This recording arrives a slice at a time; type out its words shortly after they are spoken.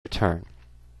return.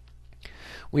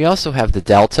 We also have the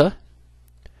delta,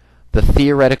 the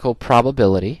theoretical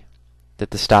probability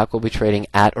that the stock will be trading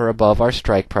at or above our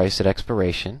strike price at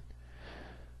expiration,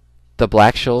 the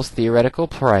Black-Scholes theoretical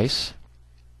price,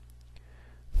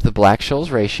 the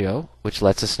Black-Scholes ratio, which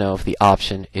lets us know if the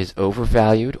option is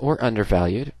overvalued or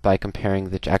undervalued by comparing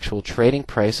the actual trading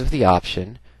price of the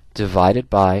option divided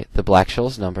by the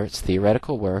Black-Scholes number, its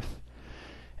theoretical worth,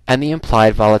 and the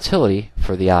implied volatility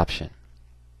for the option.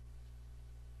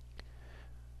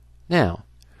 Now,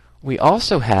 we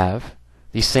also have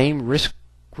the same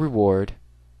risk-reward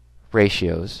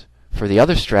ratios for the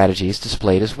other strategies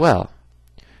displayed as well.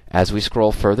 As we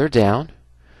scroll further down,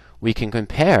 we can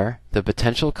compare the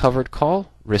potential covered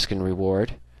call risk and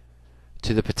reward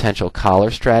to the potential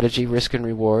collar strategy risk and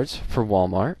rewards for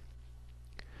Walmart,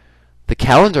 the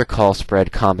calendar call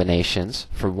spread combinations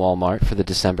for Walmart for the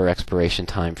December expiration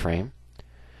time frame,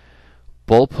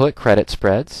 bull put credit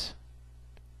spreads,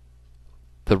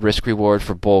 the risk reward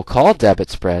for bull call debit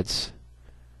spreads,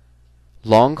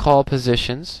 long call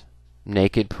positions,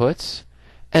 naked puts,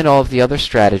 and all of the other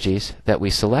strategies that we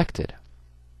selected.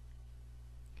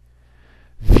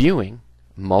 Viewing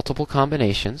multiple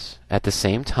combinations at the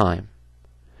same time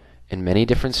in many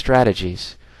different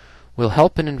strategies will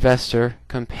help an investor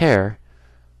compare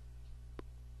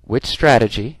which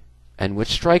strategy and which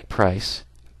strike price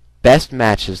best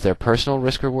matches their personal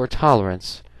risk-reward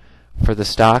tolerance for the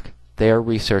stock they are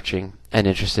researching and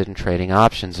interested in trading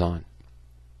options on.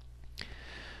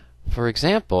 For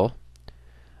example,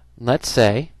 let's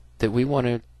say that we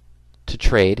wanted to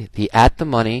trade the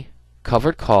at-the-money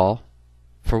covered call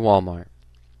for Walmart.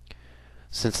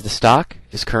 Since the stock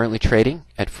is currently trading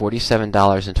at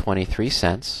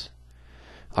 $47.23,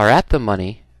 our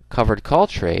at-the-money covered call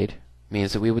trade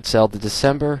means that we would sell the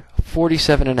December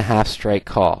 47.5 strike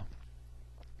call.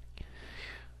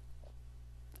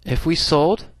 If we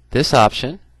sold this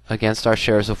option against our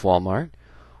shares of Walmart,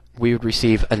 we would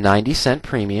receive a 90-cent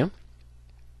premium.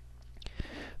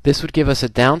 This would give us a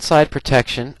downside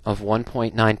protection of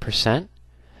 1.9%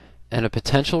 and a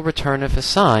potential return if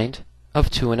assigned of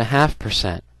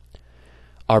 2.5%.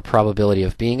 Our probability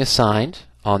of being assigned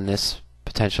on this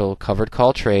potential covered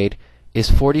call trade is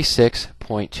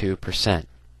 46.2%.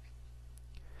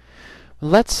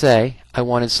 Let's say I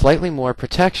wanted slightly more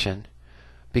protection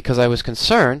because I was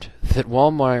concerned that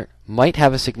Walmart might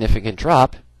have a significant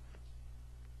drop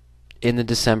in the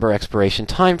December expiration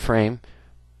time frame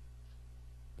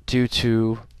due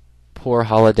to poor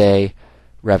holiday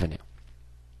revenue.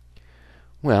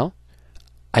 Well,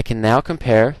 I can now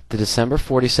compare the December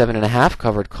 47.5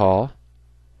 covered call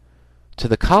to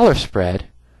the collar spread,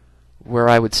 where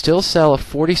I would still sell a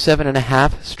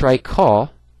 47.5 strike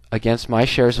call against my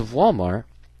shares of Walmart,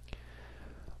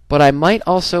 but I might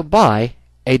also buy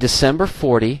a December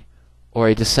 40 or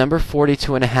a December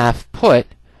 42.5 put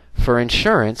for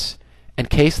insurance in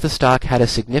case the stock had a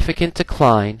significant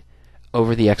decline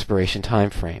over the expiration time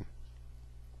frame.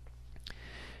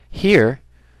 Here,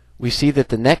 we see that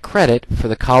the net credit for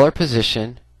the collar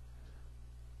position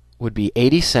would be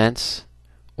 80 cents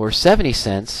or 70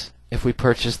 cents if we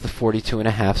purchased the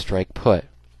 42.5 strike put.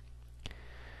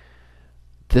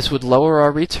 This would lower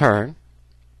our return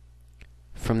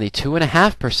from the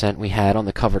 2.5% we had on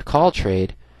the covered call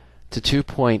trade to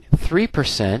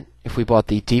 2.3% if we bought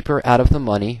the deeper out of the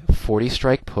money 40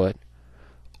 strike put,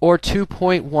 or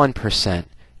 2.1%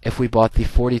 if we bought the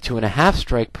 42.5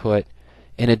 strike put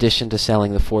in addition to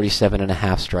selling the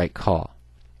 47.5 strike call.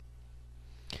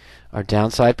 Our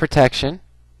downside protection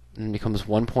becomes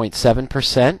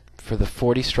 1.7% for the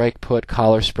 40 strike put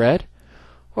collar spread,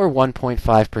 or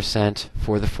 1.5%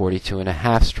 for the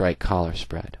 42.5 strike collar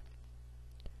spread.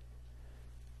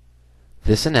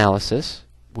 This analysis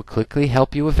will quickly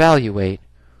help you evaluate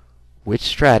which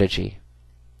strategy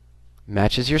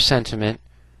matches your sentiment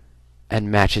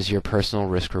and matches your personal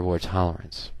risk-reward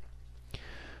tolerance.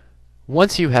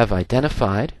 Once you have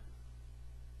identified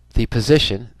the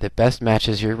position that best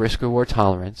matches your risk-reward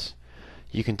tolerance,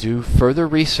 you can do further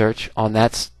research on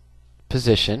that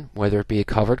position, whether it be a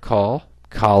covered call,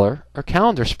 collar, or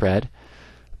calendar spread,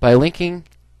 by linking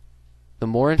the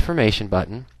More Information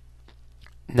button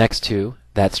next to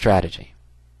that strategy.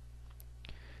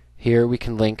 Here we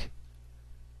can link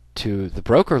to the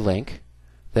broker link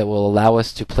that will allow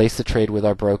us to place the trade with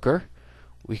our broker.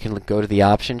 We can go to the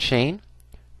option chain,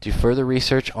 do further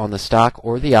research on the stock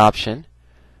or the option,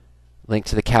 link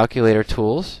to the calculator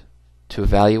tools to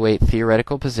evaluate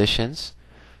theoretical positions,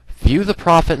 view the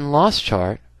profit and loss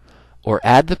chart, or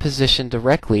add the position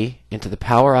directly into the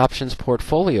PowerOptions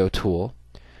portfolio tool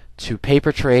to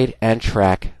paper trade and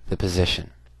track the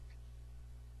position.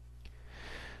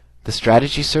 The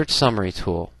Strategy Search Summary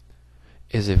tool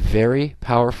is a very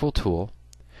powerful tool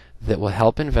that will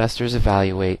help investors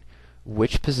evaluate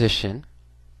which position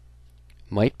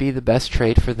might be the best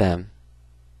trade for them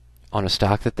on a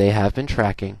stock that they have been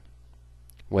tracking,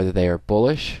 whether they are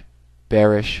bullish,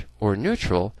 bearish, or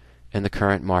neutral in the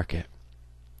current market.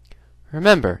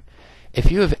 Remember,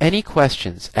 if you have any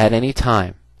questions at any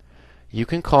time, you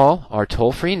can call our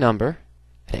toll-free number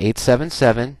at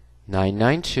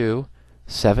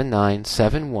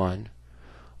 877-992-7971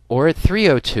 or at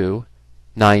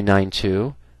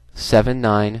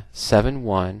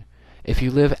 302-992-7971 if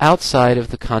you live outside of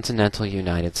the continental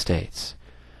United States.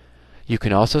 You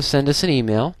can also send us an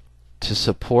email to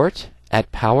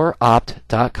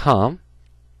support@poweropt.com.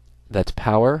 That's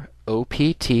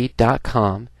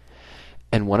poweropt.com,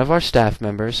 and one of our staff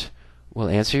members will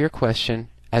answer your question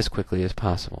as quickly as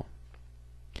possible.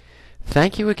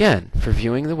 Thank you again for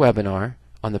viewing the webinar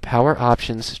on the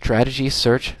PowerOptions Strategy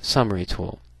Search Summary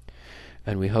tool,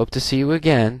 and we hope to see you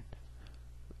again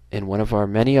in one of our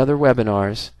many other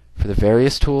webinars for the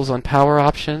various tools on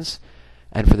PowerOptions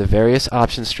and for the various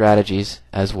option strategies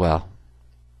as well.